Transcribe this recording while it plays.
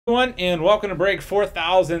Everyone, and welcome to break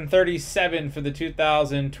 4037 for the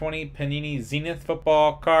 2020 Panini Zenith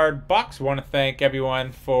football card box. We want to thank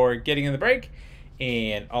everyone for getting in the break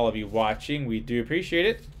and all of you watching. We do appreciate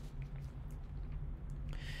it.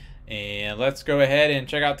 And let's go ahead and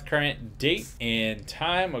check out the current date and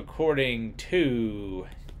time according to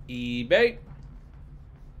eBay.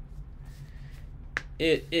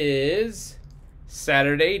 It is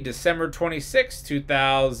Saturday, December 26,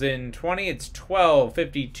 2020. It's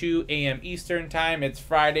 12:52 a.m. Eastern Time. It's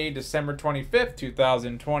Friday, December 25th,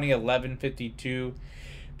 2020, 11:52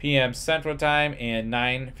 p.m. Central Time and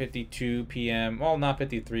 9:52 p.m. Well, not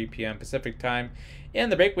 53 p.m. Pacific Time. In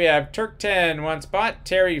the break, we have Turk 10, 1 spot,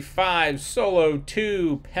 Terry 5, Solo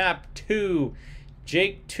 2, Pap 2,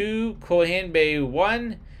 Jake 2, Coolhan Bay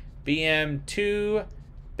 1, BM 2,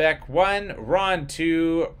 Beck 1, Ron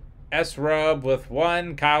 2, S-Rub with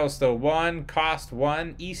 1, Kyle Stowe 1, Cost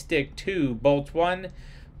 1, E-Stick 2, Bolt 1,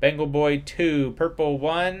 Bengal Boy 2, Purple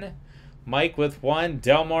 1, Mike with 1,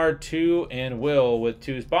 Delmar 2, and Will with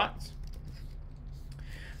 2 spots.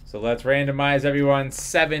 So let's randomize everyone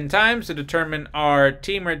 7 times to determine our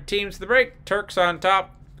team or teams to the break. Turks on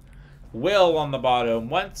top, Will on the bottom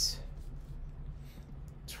once,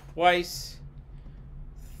 twice,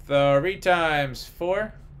 3 times,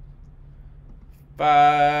 4,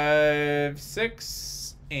 5,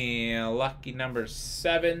 6, and lucky number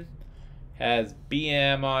 7 has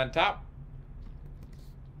BM on top,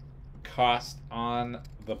 Cost on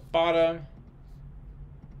the bottom,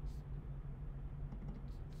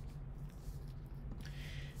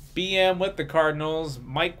 BM with the Cardinals,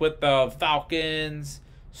 Mike with the Falcons,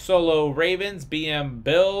 Solo Ravens, BM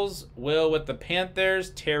Bills, Will with the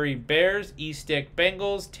Panthers, Terry Bears, E-Stick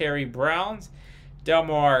Bengals, Terry Browns,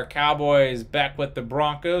 Delmar Cowboys, Beck with the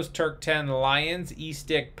Broncos, Turk 10 Lions,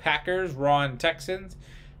 E-Stick Packers, Ron Texans,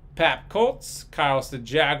 Pap Colts, Kyle's the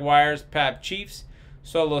Jaguars, Pap Chiefs,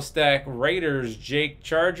 Solo Stack Raiders, Jake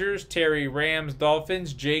Chargers, Terry Rams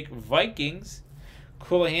Dolphins, Jake Vikings,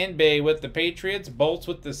 Coolhan Bay with the Patriots, Bolts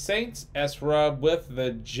with the Saints, S-Rub with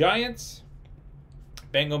the Giants,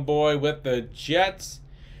 Bengal Boy with the Jets,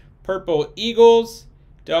 Purple Eagles,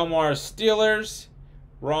 Delmar Steelers,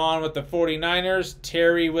 Ron with the 49ers,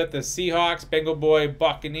 Terry with the Seahawks, Bengal Boy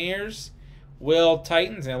Buccaneers, Will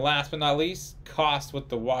Titans, and last but not least, Cost with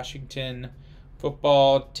the Washington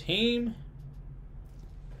football team.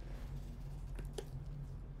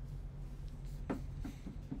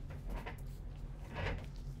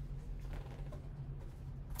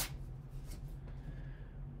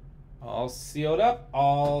 All sealed up.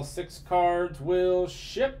 All 6 cards will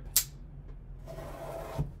ship.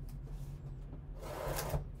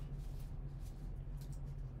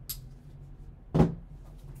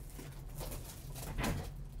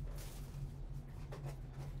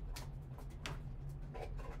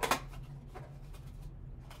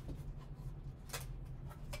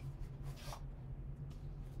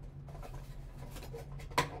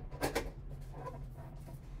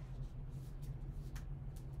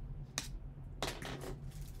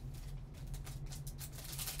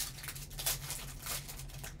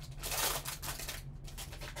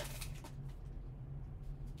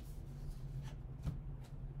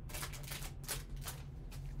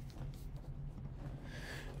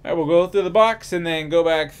 All right, we'll go through the box and then go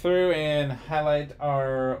back through and highlight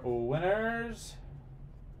our winners.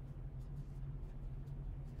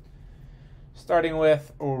 Starting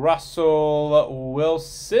with Russell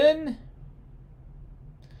Wilson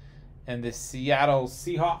and the Seattle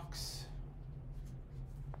Seahawks.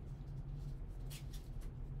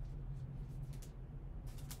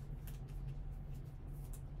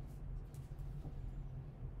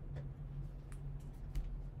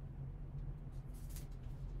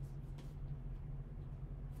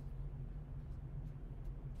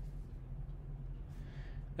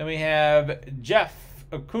 Then we have Jeff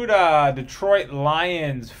Okuda, Detroit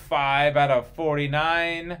Lions,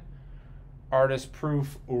 5/49. Artist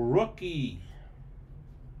proof rookie.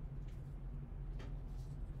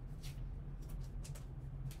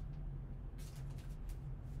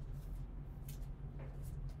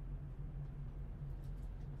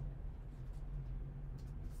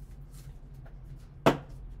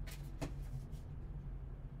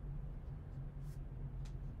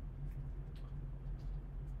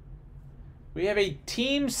 We have a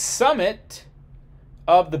team summit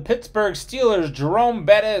of the Pittsburgh Steelers, Jerome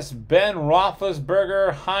Bettis, Ben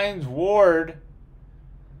Roethlisberger, Hines Ward.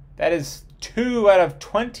 That is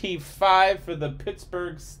 2/25 for the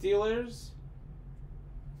Pittsburgh Steelers.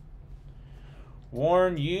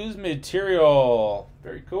 Worn used material.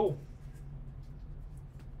 Very cool.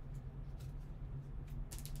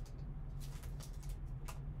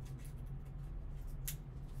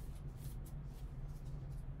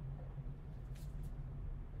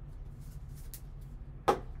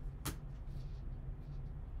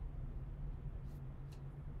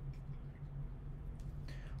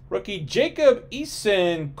 Rookie Jacob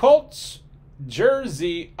Eason, Colts,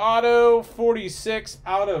 jersey, auto, 46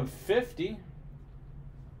 out of 50.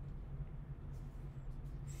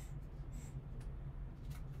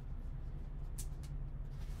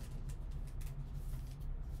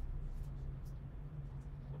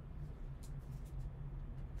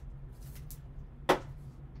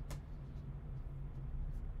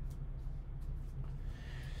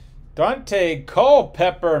 Dante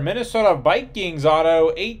Culpepper, Minnesota Vikings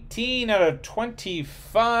auto, 18 out of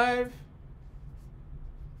 25.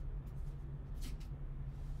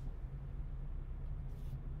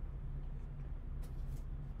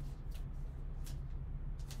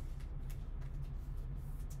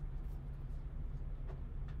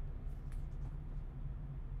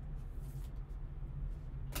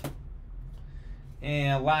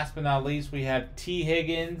 And last but not least, we have T.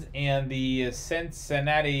 Higgins and the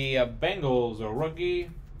Cincinnati Bengals, a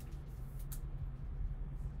rookie.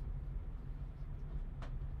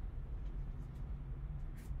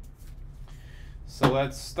 So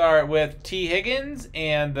let's start with T. Higgins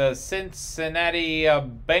and the Cincinnati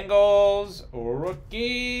Bengals,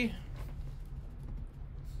 rookie.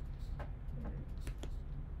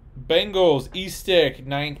 Bengals E-Stick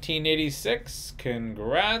 1986,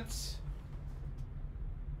 congrats.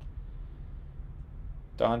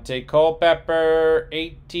 Dante Culpepper,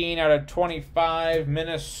 18 out of 25,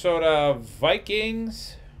 Minnesota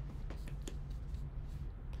Vikings.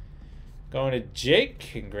 Going to Jake.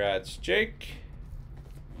 Congrats, Jake.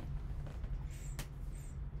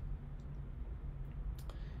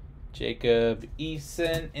 Jacob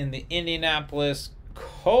Eason in the Indianapolis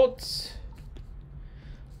Colts.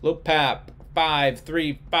 Lopap,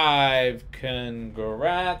 535,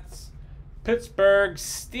 congrats. Pittsburgh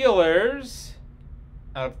Steelers.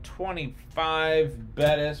 Out of 25,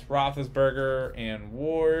 Bettis, Roethlisberger, and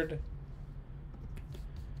Ward.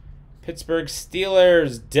 Pittsburgh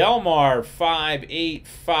Steelers, Delmar,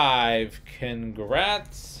 585.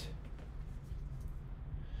 Congrats.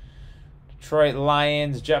 Detroit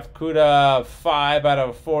Lions, Jeff Kuda, 5 out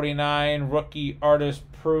of 49. Rookie artist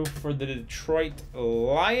proof for the Detroit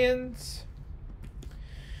Lions.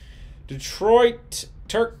 Detroit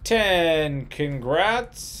Turk 10,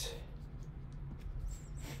 congrats.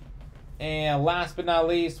 And last but not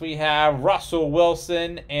least, we have Russell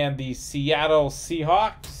Wilson and the Seattle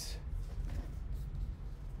Seahawks.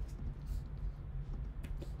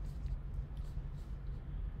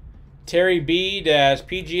 Terry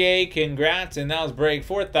B-PGA, congrats. And that was break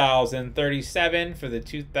 4037 for the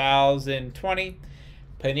 2020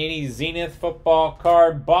 Panini Zenith football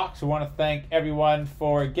card box. We want to thank everyone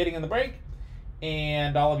for getting in the break.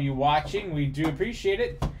 And all of you watching, we do appreciate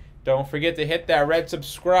it. Don't forget to hit that red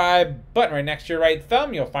subscribe button right next to your right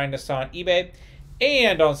thumb. You'll find us on eBay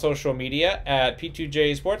and on social media at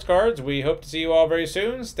P2J Sports Cards. We hope to see you all very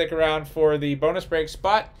soon. Stick around for the bonus break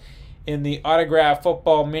spot in the autographed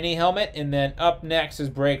football mini helmet. And then up next is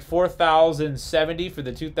break 4070 for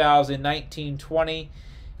the 2019-20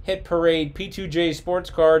 Hit Parade P2J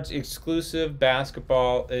Sports Cards exclusive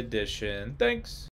basketball edition. Thanks.